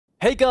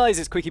Hey guys,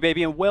 it's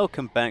QuickyBaby and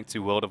welcome back to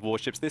World of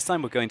Warships. This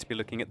time we're going to be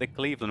looking at the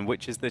Cleveland,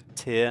 which is the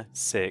Tier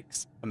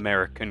 6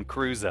 American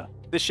cruiser.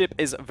 This ship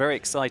is very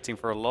exciting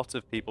for a lot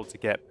of people to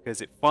get because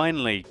it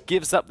finally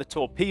gives up the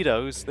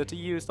torpedoes that are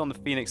used on the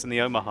Phoenix and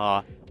the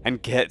Omaha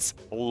and gets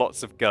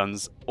lots of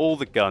guns, all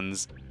the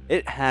guns.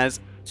 It has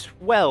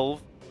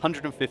 12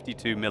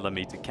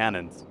 152mm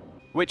cannons,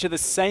 which are the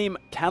same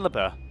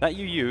caliber that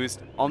you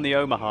used on the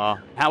Omaha.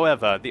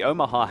 However, the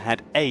Omaha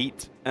had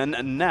 8,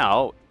 and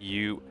now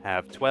you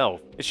have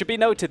 12. It should be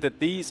noted that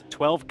these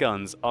 12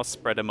 guns are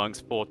spread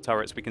amongst 4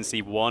 turrets. We can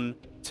see 1,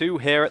 2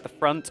 here at the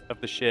front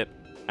of the ship,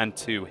 and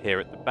 2 here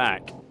at the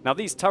back. Now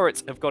these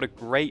turrets have got a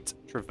great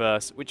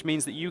traverse, which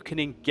means that you can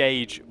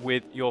engage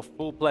with your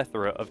full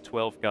plethora of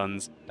 12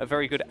 guns at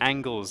very good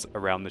angles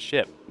around the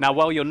ship. Now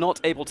while you're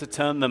not able to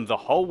turn them the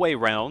whole way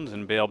round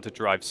and be able to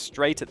drive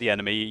straight at the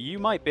enemy, you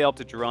might be able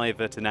to drive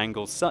at an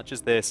angle such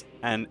as this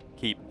and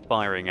keep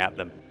firing at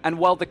them. And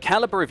while the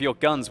caliber of your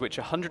guns, which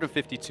are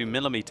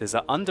 152mm,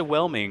 are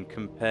underwhelming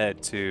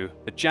compared to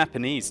the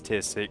Japanese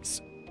Tier 6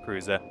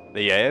 cruiser,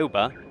 the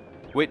Aoba,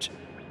 which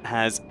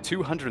has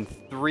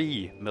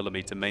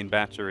 203mm main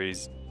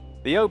batteries.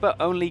 The Oba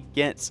only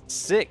gets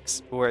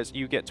 6, whereas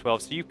you get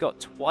 12, so you've got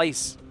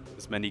twice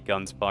as many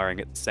guns firing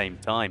at the same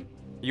time.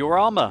 Your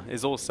armor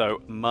is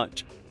also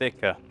much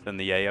thicker than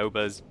the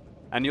Aobas,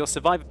 and your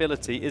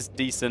survivability is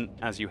decent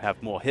as you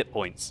have more hit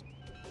points.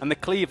 And the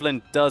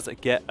Cleveland does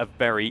get a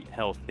very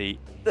healthy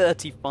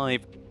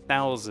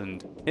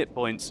 35,000 hit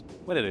points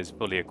when it is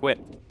fully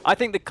equipped. I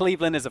think the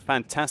Cleveland is a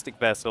fantastic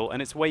vessel,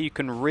 and it's where you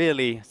can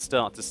really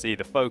start to see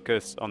the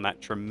focus on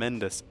that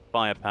tremendous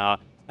firepower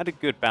and a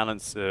good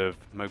balance of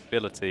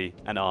mobility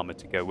and armor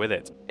to go with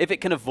it. If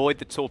it can avoid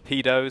the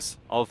torpedoes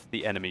of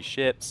the enemy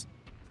ships,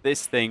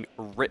 this thing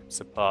rips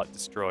apart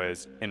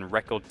destroyers in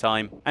record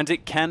time, and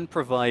it can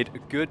provide a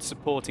good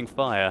supporting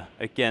fire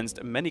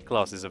against many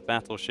classes of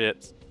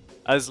battleships,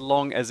 as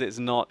long as it's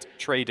not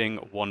trading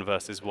 1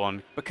 versus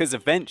 1, because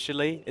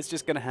eventually it's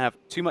just going to have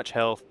too much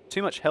health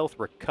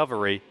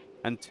recovery,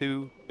 and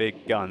 2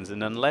 big guns,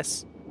 and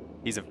unless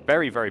he's a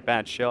very, very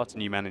bad shot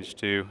and you manage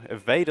to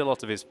evade a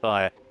lot of his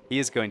fire, he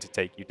is going to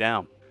take you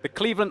down. The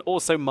Cleveland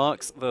also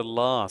marks the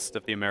last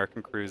of the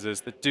American cruisers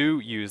that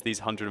do use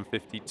these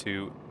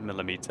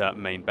 152mm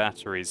main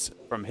batteries.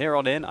 From here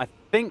on in, I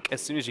think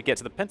as soon as you get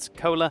to the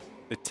Pensacola,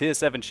 the Tier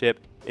 7 ship,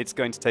 it's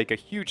going to take a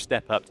huge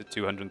step up to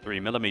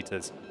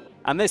 203mm.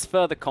 And this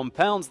further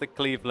compounds the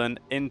Cleveland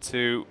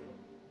into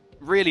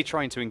really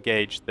trying to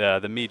engage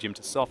the medium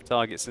to soft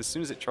targets. As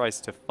soon as it tries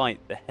to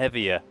fight the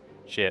heavier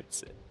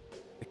ships,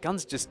 the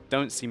guns just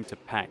don't seem to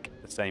pack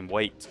the same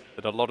weight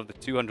that a lot of the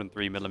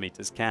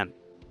 203mm can.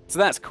 So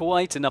that's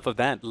quite enough of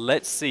that.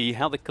 Let's see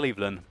how the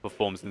Cleveland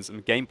performs in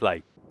some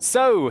gameplay.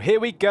 So here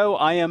we go.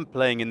 I am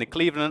playing in the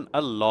Cleveland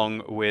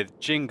along with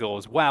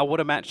Jingles. Wow, what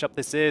a matchup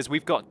this is.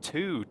 We've got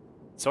 3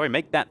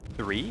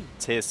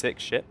 Tier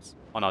 6 ships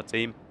on our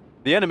team.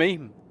 The enemy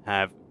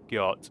have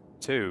got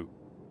 2.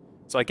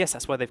 So I guess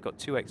that's why they've got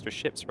 2 extra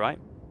ships, right?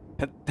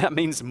 That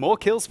means more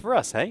kills for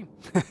us, hey?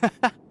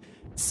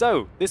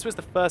 So, this was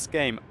the first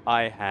game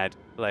I had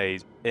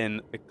played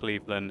in the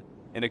Cleveland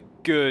in a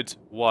good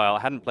while. I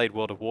hadn't played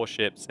World of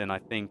Warships in, I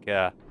think,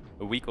 a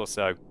week or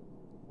so.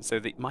 So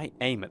my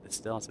aim at the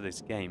start of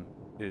this game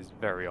is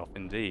very off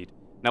indeed.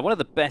 Now, one of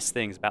the best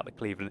things about the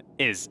Cleveland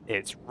is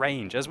its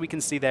range. As we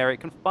can see there, it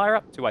can fire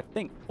up to, I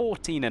think,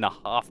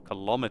 14.5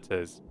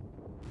 kilometers.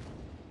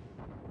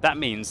 That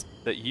means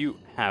that you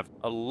have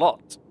a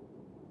lot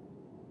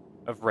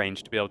of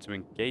range to be able to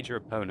engage your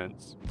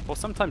opponents, or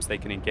sometimes they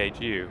can engage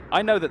you.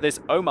 I know that this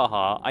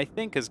Omaha, I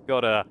think, has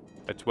got a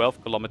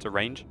 12-kilometer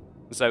range,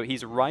 so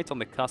he's right on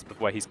the cusp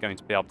of where he's going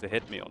to be able to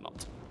hit me or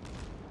not.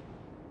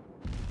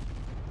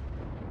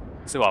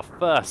 So our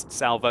first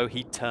salvo,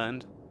 he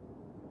turned.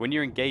 When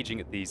you're engaging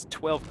at these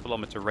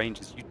 12-kilometer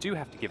ranges, you do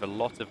have to give a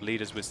lot of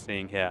lead, as we're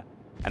seeing here.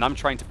 And I'm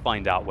trying to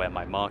find out where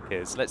my mark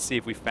is. Let's see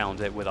if we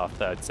found it with our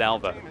 3rd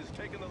salvo.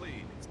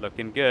 It's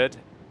looking good.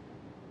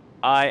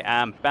 I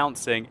am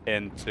bouncing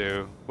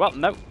into... Well,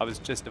 no, I was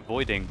just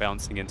avoiding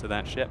bouncing into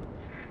that ship.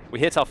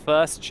 We hit our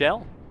first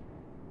shell.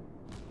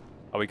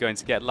 Are we going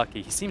to get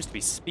lucky? He seems to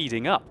be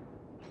speeding up.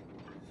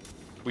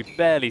 We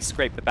barely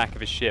scrape the back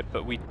of his ship,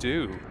 but we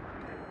do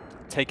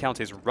take out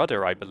his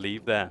rudder, I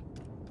believe, there.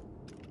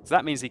 So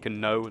that means he can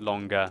no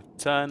longer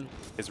turn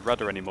his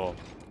rudder anymore.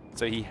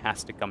 So he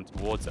has to come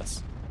towards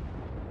us.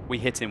 We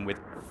hit him with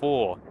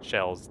 4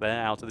 shells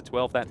there out of the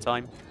 12 that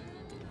time.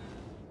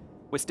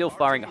 We're still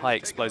firing high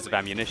explosive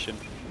ammunition,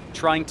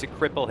 trying to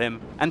cripple him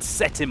and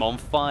set him on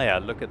fire.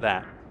 Look at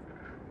that.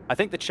 I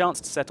think the chance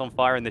to set on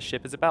fire in this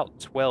ship is about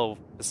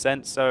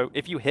 12%, so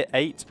if you hit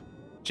 8,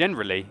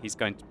 generally he's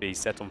going to be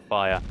set on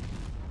fire.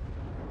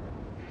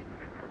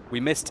 We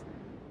missed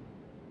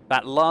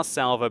that last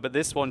salvo, but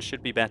this one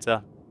should be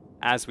better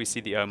as we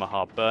see the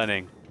Omaha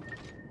burning.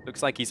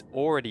 Looks like he's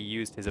already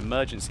used his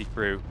emergency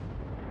crew,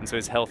 and so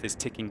his health is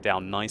ticking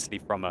down nicely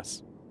from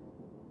us.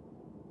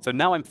 So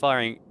now I'm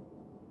firing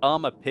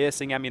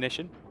armor-piercing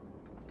ammunition.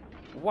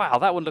 Wow,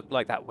 that one looked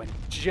like that went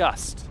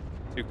just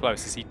too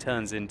close as he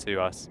turns into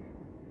us.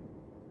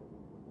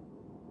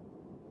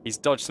 He's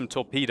dodged some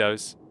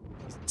torpedoes.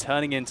 He's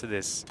turning into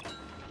this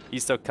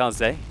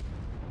Isokaze.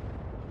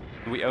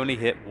 We only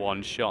hit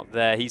one shot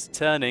there. He's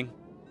turning.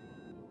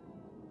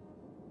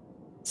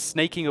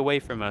 Snaking away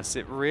from us.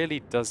 It really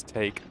does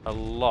take a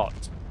lot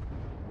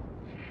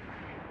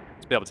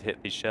to be able to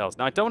hit these shells.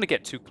 Now, I don't want to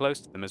get too close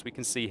to them, as we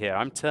can see here.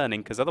 I'm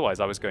turning because otherwise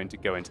I was going to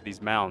go into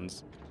these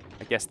mounds.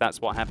 I guess that's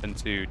what happened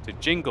to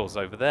Jingles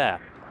over there.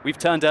 We've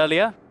turned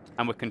earlier,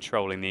 and we're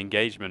controlling the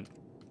engagement.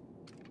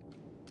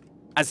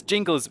 As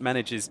Jingles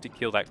manages to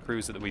kill that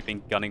cruiser that we've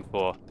been gunning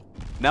for,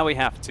 now we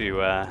have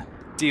to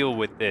deal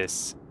with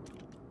this.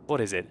 What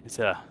is it? It's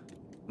a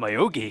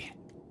Myogi.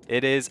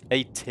 It is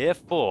a Tier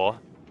 4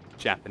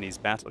 Japanese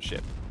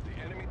battleship.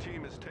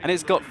 And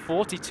it's got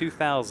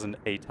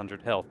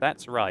 42,800 health.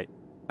 That's right.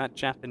 That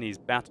Japanese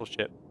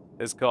battleship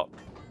has got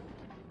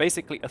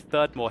basically a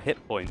third more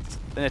hit points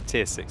than a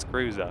Tier 6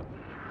 cruiser.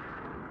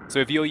 So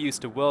if you're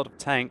used to World of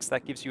Tanks,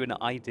 that gives you an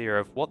idea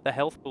of what the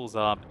health pools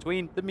are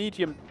between the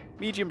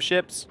medium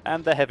ships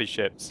and the heavy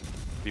ships,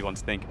 if you want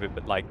to think of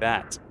it like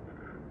that.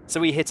 So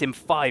we hit him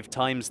 5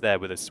 times there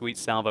with a sweet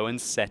salvo and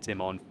set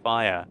him on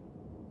fire.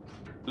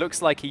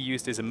 Looks like he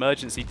used his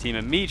emergency team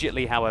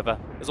immediately, however,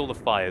 as all the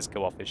fires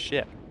go off his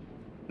ship.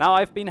 Now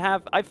I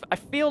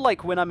feel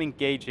like when I'm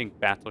engaging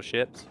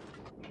battleships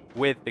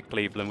with the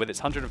Cleveland, with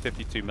its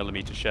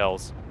 152mm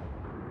shells,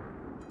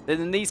 then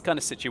in these kind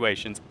of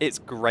situations, it's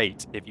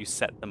great if you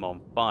set them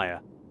on fire,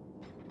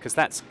 because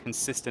that's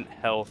consistent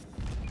health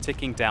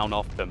ticking down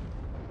off them.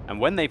 And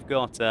when they've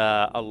got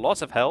a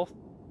lot of health,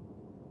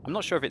 I'm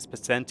not sure if it's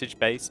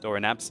percentage-based or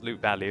an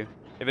absolute value.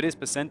 If it is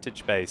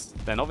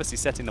percentage-based, then obviously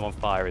setting them on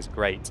fire is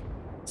great.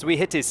 So we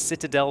hit his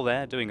Citadel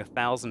there, doing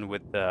 1,000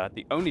 with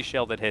the only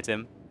shell that hit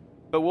him,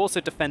 but we're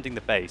also defending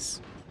the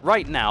base.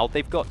 Right now,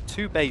 they've got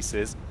 2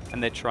 bases,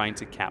 and they're trying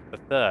to cap the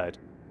 3rd.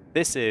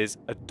 This is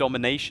a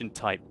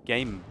domination-type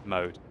game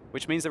mode,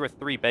 which means there are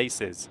 3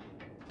 bases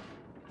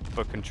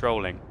for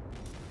controlling.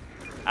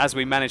 As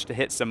we manage to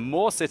hit some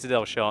more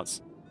Citadel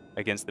shots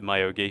against the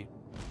Myogi,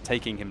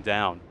 taking him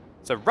down.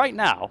 So right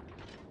now,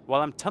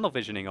 while I'm tunnel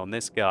visioning on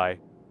this guy,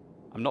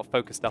 I'm not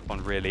focused up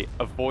on really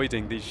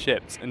avoiding these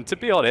ships. And to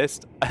be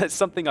honest, it's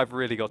something I've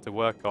really got to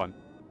work on.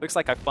 Looks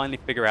like I finally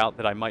figure out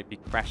that I might be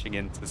crashing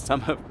into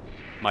some of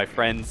my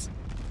friends.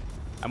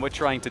 And we're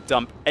trying to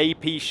dump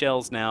AP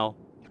shells now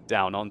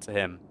down onto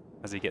him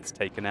as he gets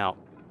taken out.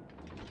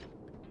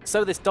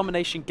 So this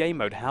domination game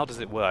mode, how does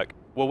it work?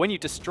 Well, when you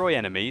destroy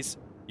enemies,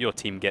 your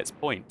team gets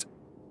points.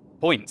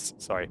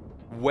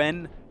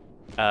 When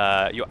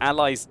your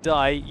allies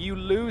die, you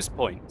lose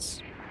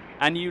points.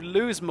 And you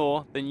lose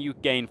more than you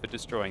gain for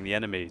destroying the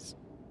enemies.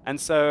 And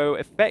so,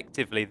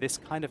 effectively, this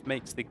kind of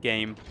makes the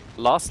game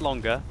last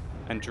longer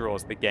and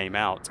draws the game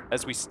out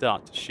as we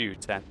start to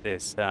shoot at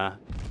this,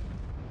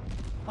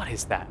 what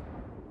is that?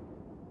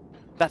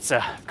 That's a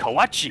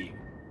Kawachi!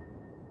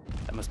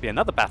 That must be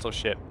another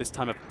battleship, this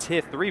time of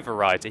Tier 3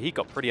 variety. He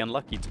got pretty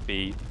unlucky to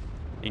be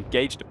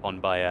engaged upon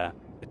by a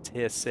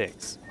Tier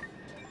 6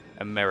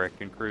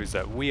 American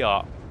cruiser. We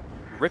are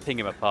ripping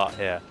him apart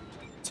here.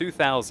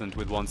 2,000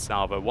 with one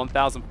salvo,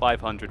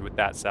 1,500 with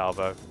that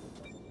salvo.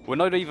 We're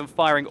not even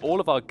firing all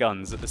of our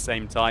guns at the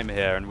same time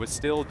here, and we're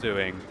still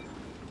doing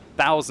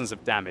thousands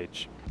of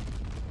damage.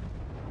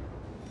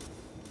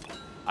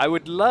 I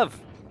would love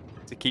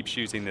to keep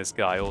shooting this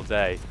guy all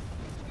day.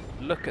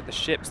 Look at the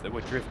ships that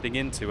we're drifting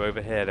into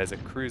over here. There's a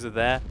cruiser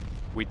there.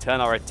 We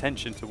turn our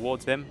attention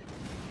towards him.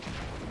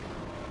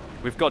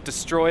 We've got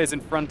destroyers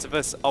in front of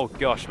us. Oh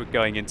gosh, we're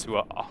going into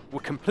a... Oh, we're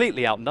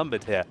completely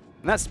outnumbered here.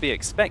 And that's to be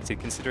expected,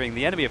 considering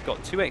the enemy have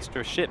got 2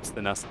 extra ships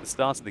than us at the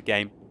start of the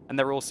game, and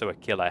they're also a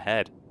kill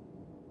ahead.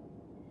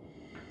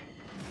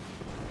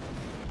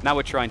 Now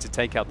we're trying to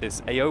take out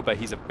this Aoba.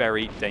 He's a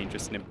very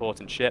dangerous and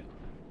important ship.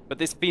 But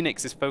this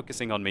Phoenix is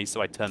focusing on me, so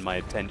I turn my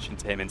attention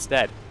to him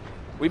instead.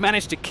 We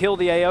managed to kill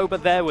the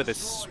Aoba there with a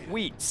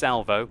sweet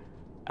salvo,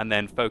 and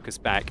then focus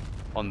back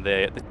on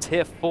the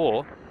Tier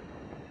 4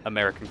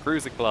 American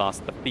cruiser class,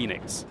 the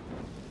Phoenix.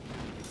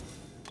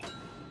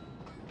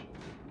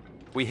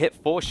 We hit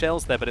 4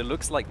 shells there, but it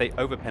looks like they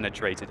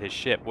over-penetrated his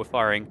ship. We're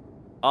firing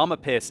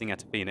armor-piercing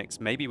at a Phoenix.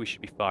 Maybe we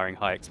should be firing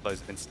high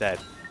explosive instead.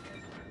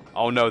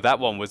 Oh no, that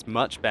one was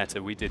much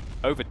better. We did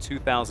over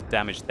 2,000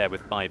 damage there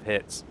with 5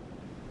 hits.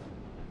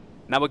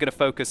 Now we're going to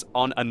focus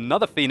on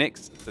another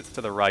Phoenix that's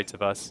to the right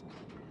of us.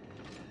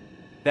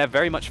 They're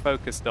very much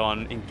focused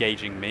on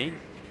engaging me,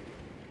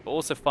 but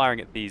also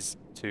firing at these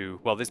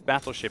 2, well, this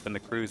battleship and the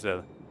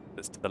cruiser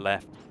that's to the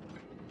left.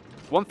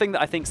 One thing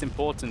that I think is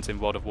important in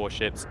World of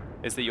Warships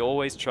is that you're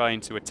always trying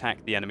to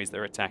attack the enemies that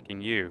are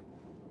attacking you,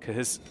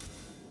 because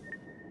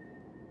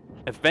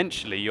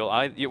eventually you're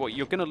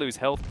going to lose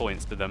health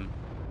points to them.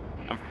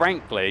 And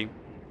frankly,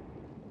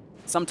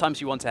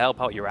 sometimes you want to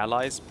help out your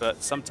allies,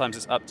 but sometimes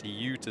it's up to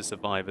you to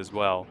survive as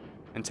well.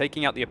 And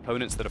taking out the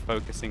opponents that are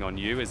focusing on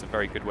you is a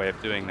very good way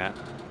of doing that.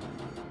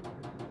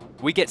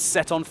 We get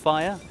set on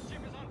fire,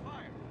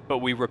 but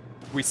we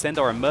send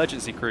our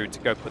emergency crew to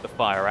go put the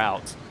fire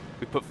out.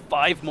 We put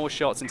 5 more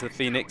shots into the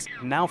Phoenix.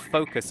 Now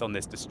focus on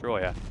this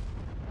destroyer.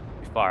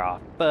 We fire our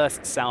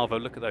first salvo.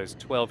 Look at those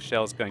 12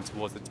 shells going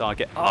towards the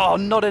target. Oh,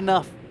 not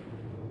enough.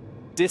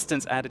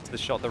 Distance added to the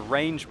shot. The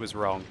range was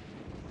wrong.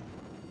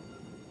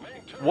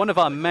 One of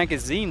our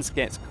magazines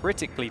gets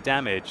critically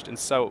damaged, and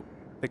so,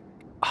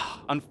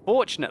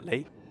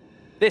 unfortunately,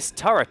 this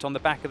turret on the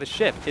back of the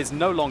ship is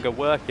no longer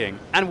working,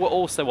 and we're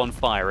also on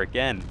fire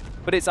again.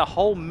 But it's a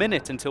whole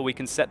minute until we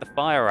can set the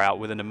fire out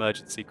with an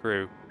emergency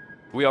crew.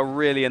 We are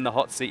really in the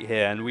hot seat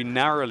here, and we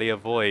narrowly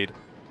avoid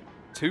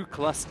 2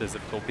 clusters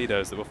of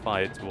torpedoes that were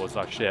fired towards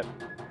our ship.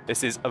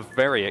 This is a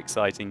very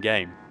exciting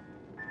game.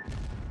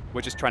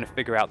 We're just trying to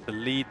figure out the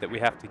lead that we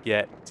have to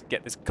get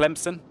this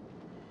Clemson.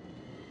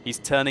 He's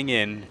turning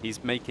in.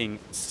 He's making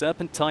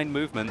serpentine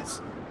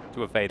movements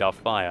to evade our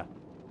fire.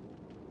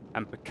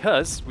 And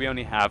because we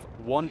only have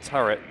 1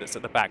 turret that's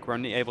at the back, we're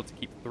only able to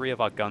keep 3 of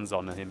our guns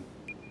on him.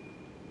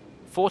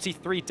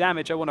 43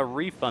 damage. I want a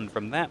refund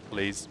from that,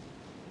 please.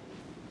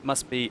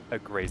 Must be a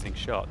grazing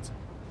shot.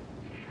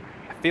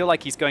 I feel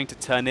like he's going to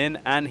turn in,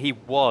 and he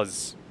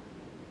was.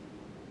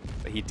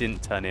 But he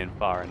didn't turn in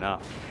far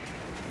enough.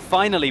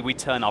 Finally, we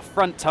turn our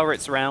front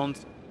turrets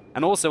round,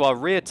 and also our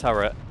rear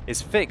turret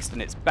is fixed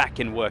and it's back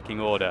in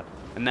working order.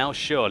 And now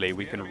surely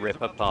we can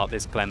rip apart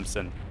this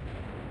Clemson.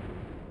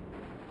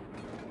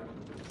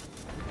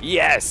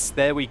 Yes,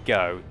 there we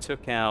go.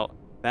 Took out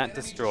that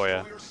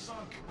destroyer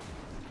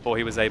before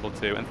he was able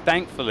to. And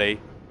thankfully,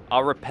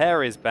 our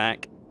repair is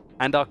back,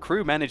 and our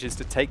crew manages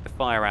to take the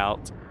fire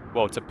out.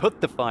 Well, to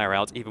put the fire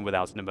out even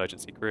without an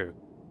emergency crew.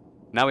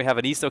 Now we have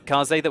an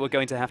Isokaze that we're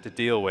going to have to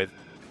deal with.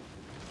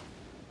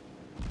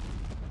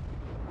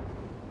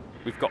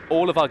 We've got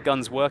all of our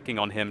guns working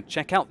on him.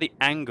 Check out the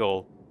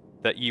angle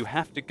that you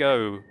have to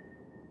go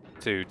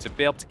to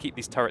be able to keep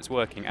these turrets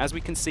working. As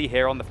we can see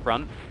here on the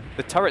front,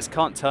 the turrets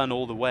can't turn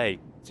all the way.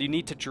 So you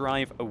need to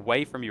drive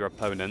away from your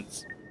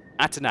opponents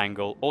at an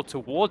angle or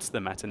towards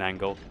them at an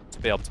angle to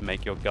be able to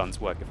make your guns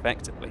work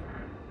effectively.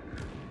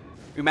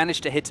 We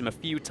managed to hit him a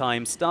few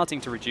times, starting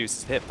to reduce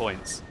his hit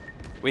points.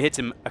 We hit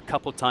him a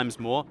couple times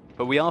more,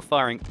 but we are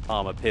firing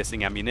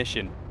armor-piercing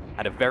ammunition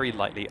at a very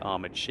lightly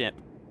armored ship.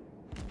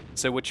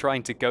 So we're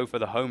trying to go for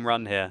the home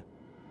run here,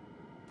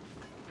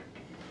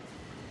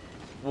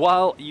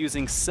 while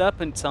using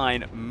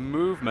serpentine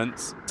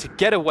movements to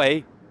get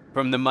away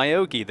from the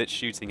Myogi that's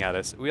shooting at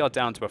us. We are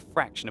down to a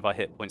fraction of our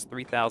hit points,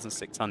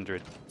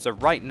 3,600. So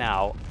right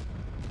now,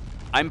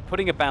 I'm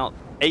putting about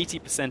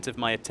 80% of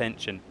my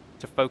attention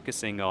to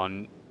focusing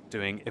on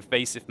doing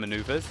evasive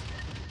maneuvers,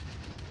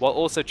 while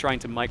also trying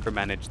to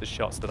micromanage the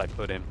shots that I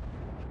put in.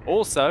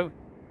 Also,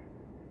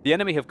 the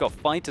enemy have got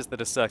fighters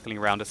that are circling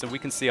around us, and we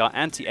can see our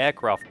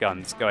anti-aircraft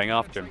guns going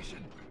after him.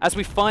 As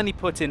we finally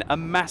put in a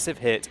massive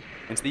hit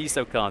into the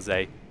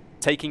Isokaze,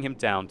 taking him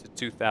down to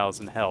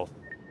 2,000 health.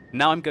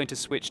 Now I'm going to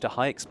switch to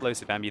high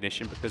explosive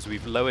ammunition because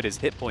we've lowered his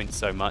hit points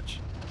so much.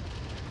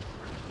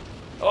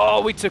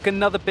 Oh, we took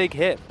another big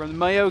hit from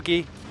the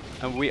Myogi,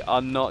 and we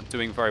are not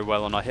doing very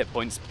well on our hit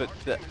points, but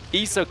the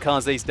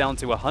Isokaze's down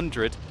to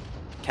 100.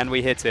 Can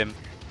we hit him?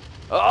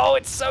 Oh,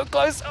 it's so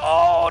close.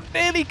 Oh,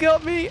 nearly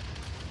got me.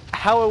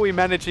 How are we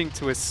managing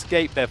to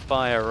escape their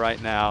fire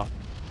right now?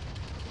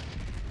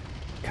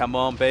 Come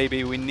on,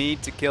 baby. We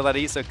need to kill that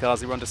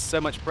Isokaze. We're under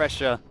so much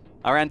pressure.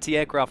 Our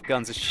anti-aircraft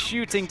guns are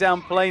shooting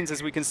down planes,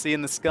 as we can see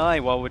in the sky,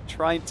 while we're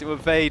trying to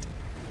evade.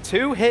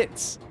 2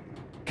 hits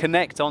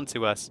connect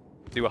onto us,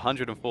 do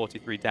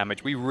 143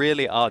 damage. We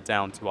really are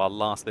down to our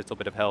last little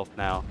bit of health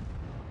now.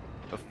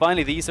 But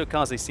finally, the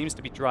Isokaze seems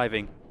to be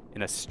driving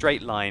in a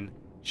straight line.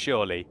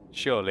 Surely,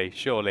 surely,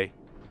 surely.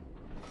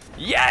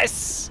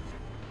 Yes!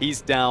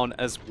 He's down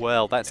as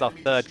well. That's our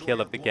 3rd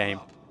kill of the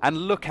game.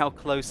 And look how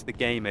close the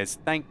game is.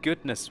 Thank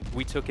goodness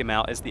we took him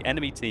out, as the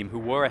enemy team who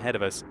were ahead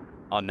of us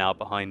are now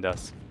behind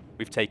us.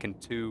 We've taken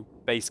 2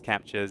 base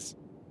captures.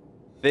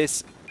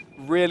 This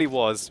really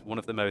was one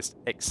of the most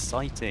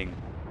exciting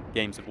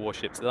games of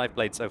Warships that I've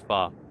played so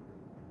far.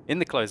 In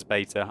the closed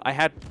beta, I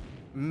had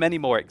many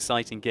more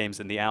exciting games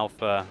in the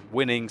alpha,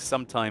 winning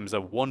sometimes a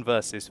 1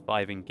 versus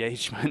 5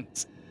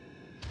 engagement.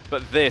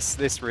 But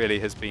this really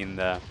has been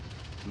the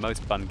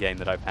most fun game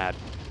that I've had.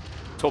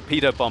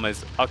 Torpedo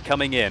bombers are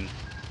coming in.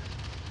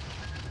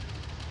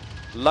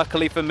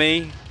 Luckily for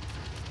me,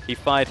 he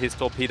fired his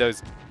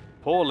torpedoes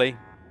poorly.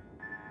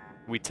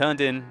 We turned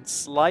in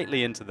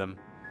slightly into them.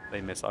 They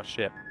miss our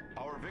ship.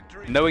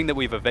 Knowing that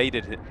we've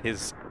evaded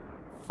his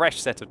fresh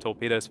set of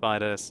torpedoes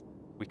fired at us,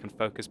 we can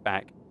focus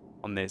back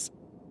on this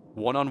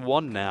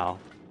one-on-one now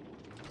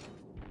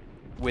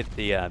with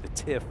the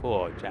Tier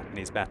 4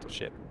 Japanese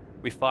battleship.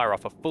 We fire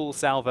off a full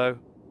salvo.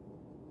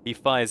 He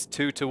fires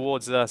 2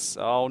 towards us.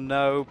 Oh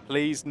no,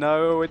 please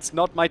no, it's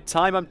not my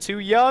time, I'm too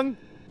young.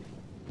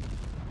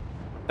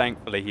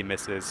 Thankfully he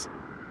misses.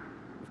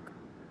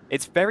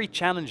 It's very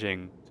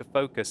challenging to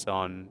focus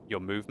on your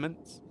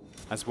movements,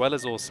 as well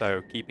as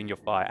also keeping your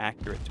fire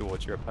accurate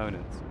towards your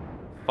opponents.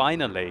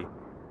 Finally,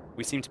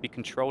 we seem to be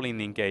controlling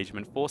the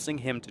engagement, forcing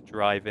him to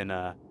drive in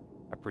a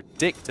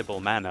predictable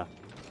manner.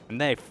 And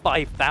there,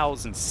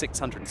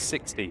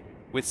 5,660.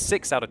 with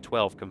 6 out of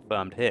 12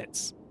 confirmed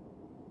hits.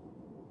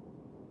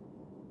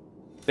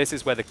 This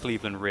is where the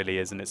Cleveland really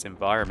is in its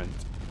environment.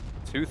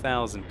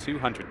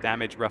 2,200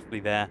 damage roughly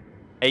there.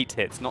 8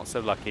 hits, not so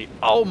lucky.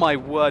 Oh my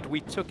word,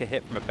 we took a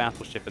hit from a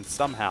battleship and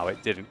somehow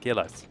it didn't kill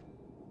us.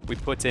 We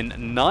put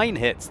in 9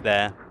 hits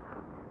there.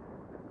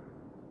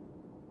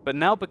 But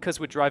now because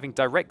we're driving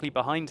directly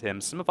behind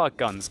him, some of our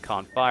guns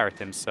can't fire at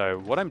him. So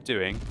what I'm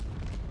doing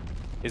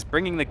is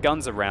bringing the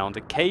guns around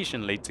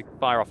occasionally to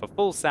fire off a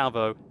full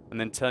salvo and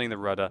then turning the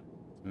rudder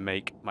to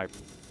make my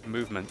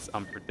movements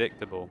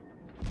unpredictable.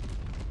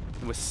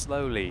 And we're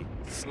slowly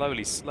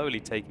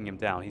taking him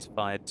down. He's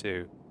fired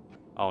too.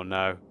 Oh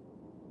no.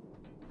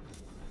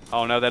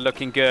 Oh no, they're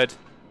looking good.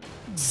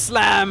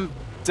 Slam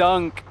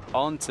dunk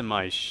onto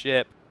my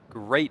ship.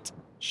 Great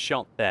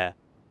shot there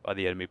by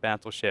the enemy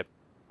battleship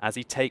as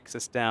he takes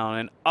us down.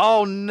 And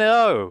oh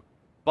no!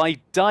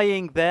 By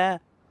dying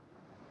there,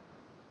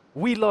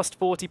 we lost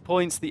 40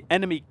 points. The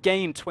enemy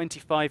gained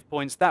 25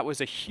 points. That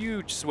was a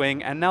huge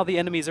swing. And now the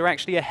enemies are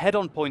actually ahead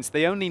on points.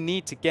 They only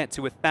need to get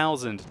to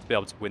 1,000 to be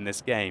able to win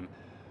this game.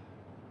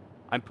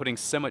 I'm putting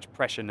so much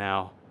pressure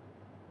now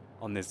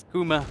on this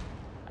Kuma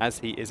as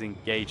he is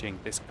engaging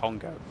this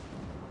Congo.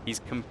 He's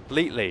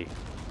completely...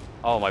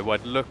 Oh my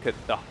word, look at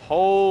the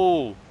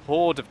whole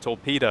horde of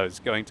torpedoes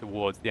going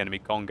towards the enemy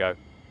Congo,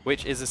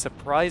 which is a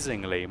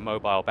surprisingly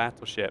mobile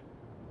battleship.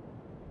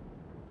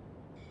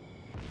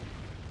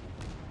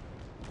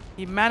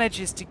 He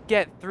manages to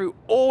get through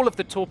all of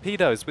the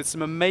torpedoes with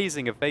some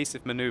amazing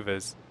evasive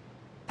maneuvers.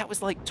 That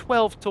was like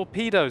 12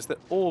 torpedoes that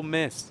all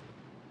missed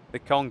the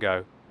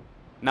Congo.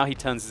 Now he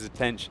turns his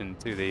attention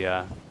to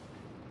the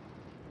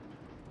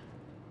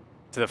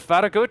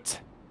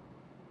Farragut,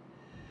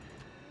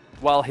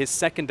 while his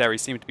secondary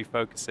seemed to be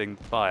focusing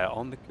fire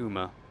on the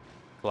Kuma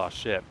class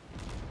ship.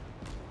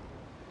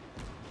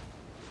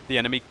 The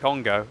enemy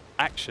Congo,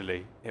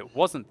 actually, it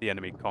wasn't the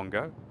enemy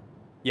Congo.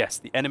 Yes,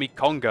 the enemy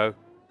Congo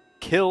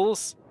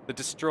kills the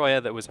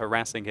destroyer that was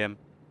harassing him.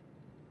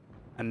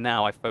 And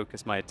now I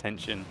focus my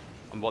attention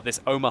on what this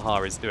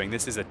Omaha is doing.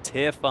 This is a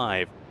tier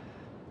 5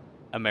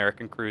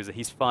 American cruiser.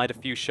 He's fired a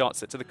few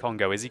shots to the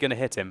Congo. Is he going to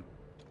hit him?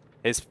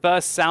 His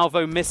first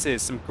salvo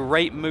misses. Some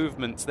great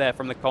movements there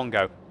from the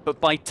Congo. But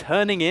by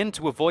turning in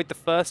to avoid the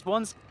first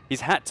ones,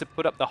 he's had to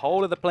put up the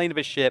whole of the plane of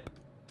his ship.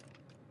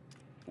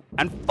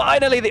 And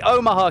finally, the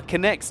Omaha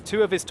connects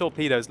 2 of his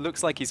torpedoes.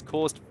 Looks like he's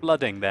caused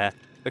flooding there.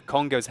 The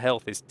Congo's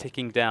health is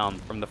ticking down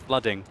from the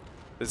flooding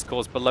that's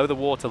caused below the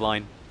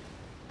waterline.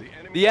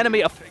 The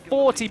enemy are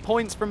 40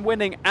 points from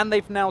winning, and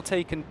they've now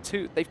taken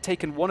 2. They've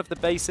taken 1 of the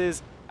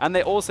bases, and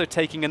they're also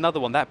taking another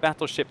one, that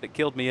battleship that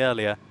killed me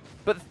earlier.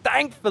 But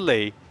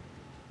thankfully,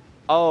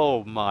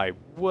 oh my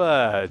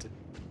word,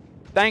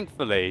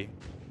 thankfully,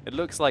 it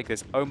looks like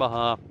this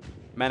Omaha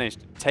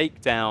managed to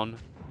take down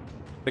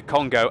the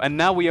Congo, and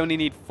now we only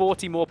need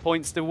 40 more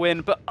points to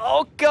win. But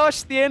oh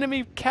gosh, the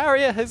enemy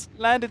carrier has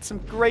landed some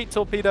great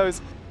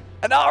torpedoes,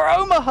 and our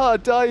Omaha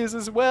dies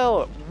as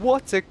well.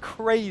 What a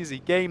crazy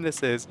game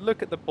this is.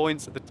 Look at the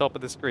points at the top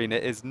of the screen.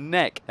 It is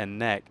neck and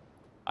neck.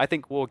 I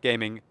think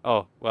Wargaming...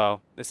 Oh,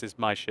 well, this is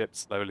my ship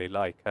slowly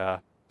like...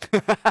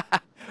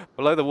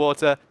 below the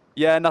water.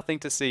 Yeah, nothing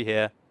to see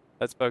here.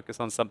 Let's focus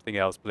on something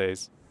else,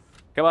 please.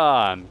 Come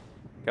on.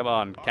 Come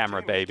on,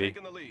 camera baby.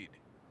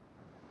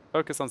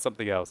 Focus on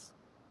something else.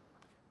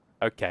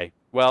 Okay.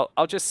 Well,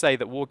 I'll just say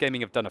that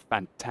Wargaming have done a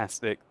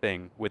fantastic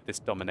thing with this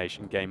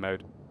domination game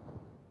mode.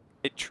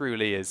 It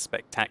truly is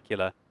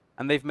spectacular.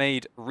 And they've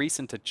made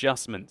recent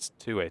adjustments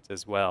to it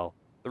as well.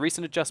 The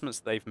recent adjustments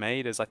they've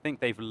made is I think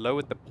they've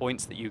lowered the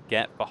points that you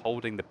get for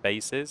holding the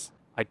bases.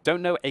 I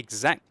don't know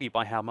exactly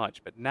by how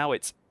much, but now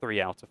it's 3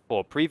 out of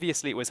 4.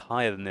 Previously it was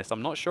higher than this.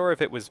 I'm not sure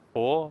if it was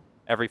 4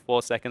 every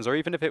 4 seconds or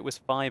even if it was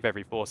 5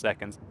 every 4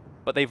 seconds.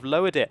 But they've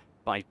lowered it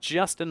by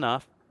just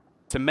enough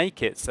to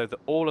make it so that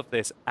all of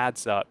this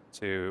adds up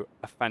to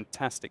a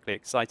fantastically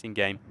exciting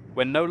game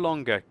where no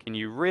longer can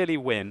you really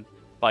win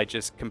by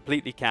just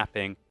completely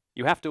capping.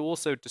 You have to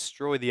also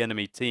destroy the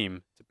enemy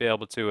team to be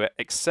able to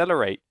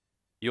accelerate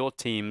your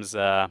team's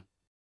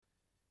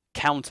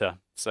counter,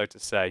 so to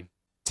say,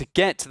 to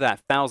get to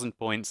that 1,000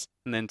 points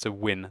and then to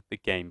win the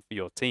game for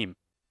your team.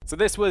 So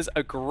this was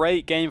a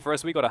great game for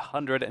us. We got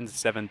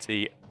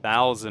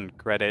 170,000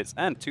 credits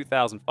and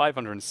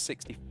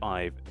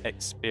 2,565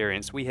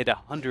 experience. We hit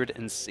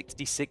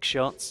 166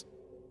 shots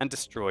and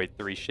destroyed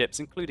 3 ships,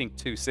 including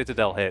 2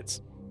 Citadel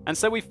hits. And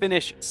so we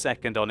finish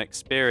second on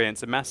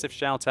experience. A massive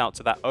shout out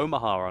to that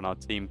Omaha on our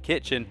team,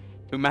 Kitchen,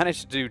 who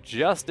managed to do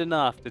just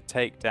enough to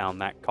take down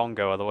that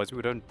Congo, otherwise we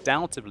would have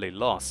undoubtedly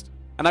lost.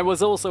 And I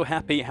was also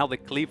happy how the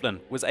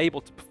Cleveland was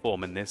able to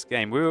perform in this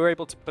game. We were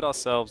able to put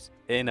ourselves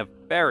in a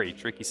very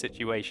tricky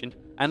situation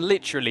and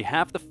literally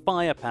have the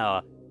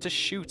firepower to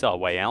shoot our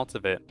way out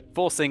of it,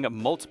 forcing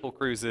multiple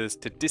cruisers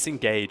to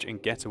disengage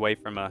and get away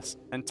from us,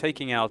 and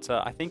taking out,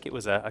 I think it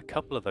was a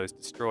couple of those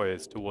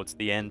destroyers towards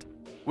the end,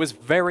 was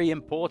very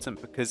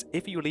important, because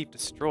if you leave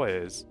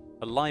destroyers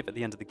alive at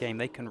the end of the game,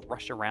 they can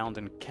rush around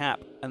and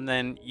cap, and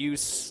then you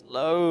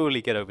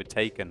slowly get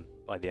overtaken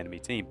by the enemy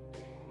team.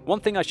 One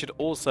thing I should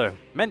also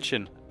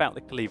mention about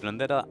the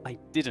Cleveland that I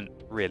didn't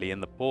really in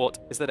the port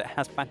is that it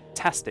has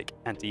fantastic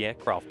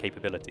anti-aircraft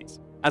capabilities,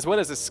 as well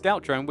as a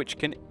scout drone which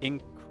can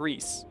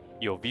increase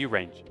your view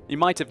range. You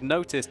might have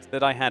noticed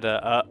that I had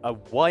a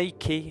Y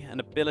key, an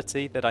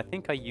ability that I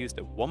think I used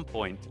at one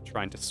point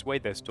trying to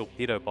dissuade those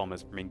torpedo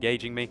bombers from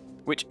engaging me,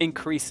 which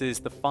increases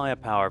the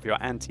firepower of your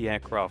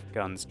anti-aircraft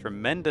guns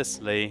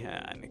tremendously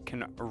and it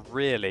can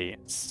really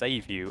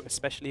save you,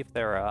 especially if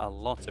there are a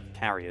lot of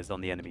carriers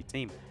on the enemy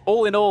team.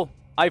 All in all,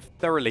 I've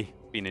thoroughly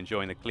been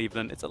enjoying the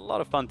Cleveland. It's a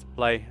lot of fun to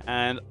play,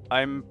 and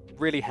I'm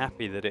really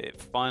happy that it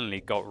finally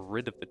got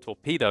rid of the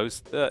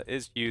torpedoes that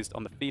is used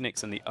on the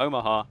Phoenix and the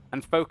Omaha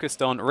and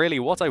focused on really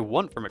what I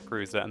want from a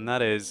cruiser, and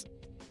that is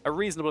a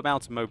reasonable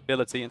amount of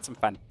mobility and some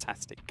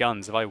fantastic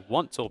guns. If I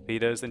want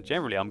torpedoes, then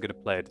generally I'm going to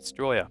play a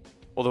destroyer.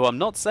 Although I'm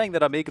not saying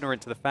that I'm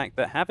ignorant to the fact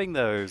that having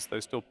those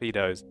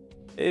torpedoes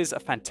is a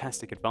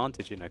fantastic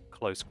advantage in a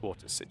close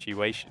quarters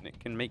situation. It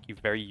can make you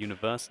very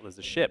universal as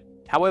a ship.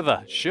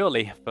 However,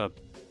 surely for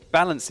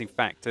balancing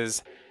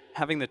factors,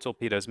 having the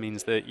torpedoes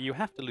means that you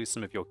have to lose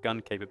some of your gun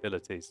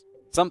capabilities.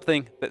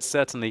 Something that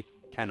certainly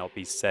cannot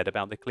be said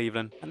about the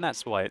Cleveland, and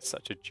that's why it's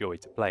such a joy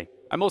to play.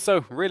 I'm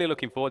also really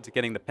looking forward to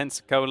getting the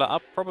Pensacola.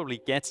 I'll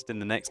probably get it in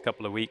the next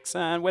couple of weeks,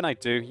 and when I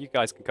do, you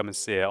guys can come and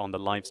see it on the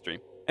live stream.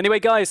 Anyway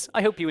guys,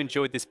 I hope you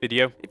enjoyed this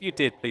video. If you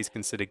did, please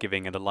consider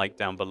giving it a like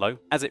down below,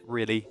 as it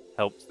really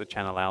helps the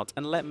channel out,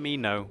 and let me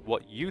know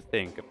what you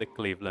think of the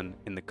Cleveland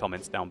in the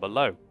comments down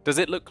below. Does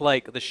it look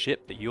like the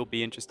ship that you'll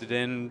be interested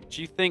in?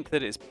 Do you think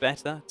that it's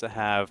better to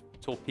have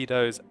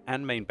torpedoes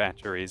and main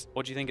batteries,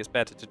 or do you think it's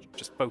better to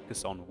just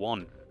focus on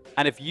one?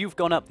 And if you've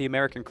gone up the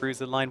American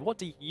cruiser line, what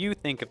do you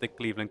think of the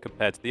Cleveland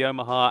compared to the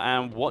Omaha,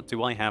 and what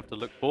do I have to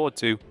look forward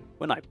to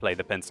when I play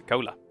the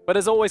Pensacola? But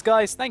as always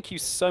guys, thank you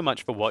so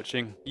much for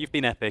watching. You've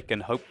been epic,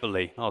 and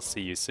hopefully I'll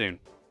see you soon.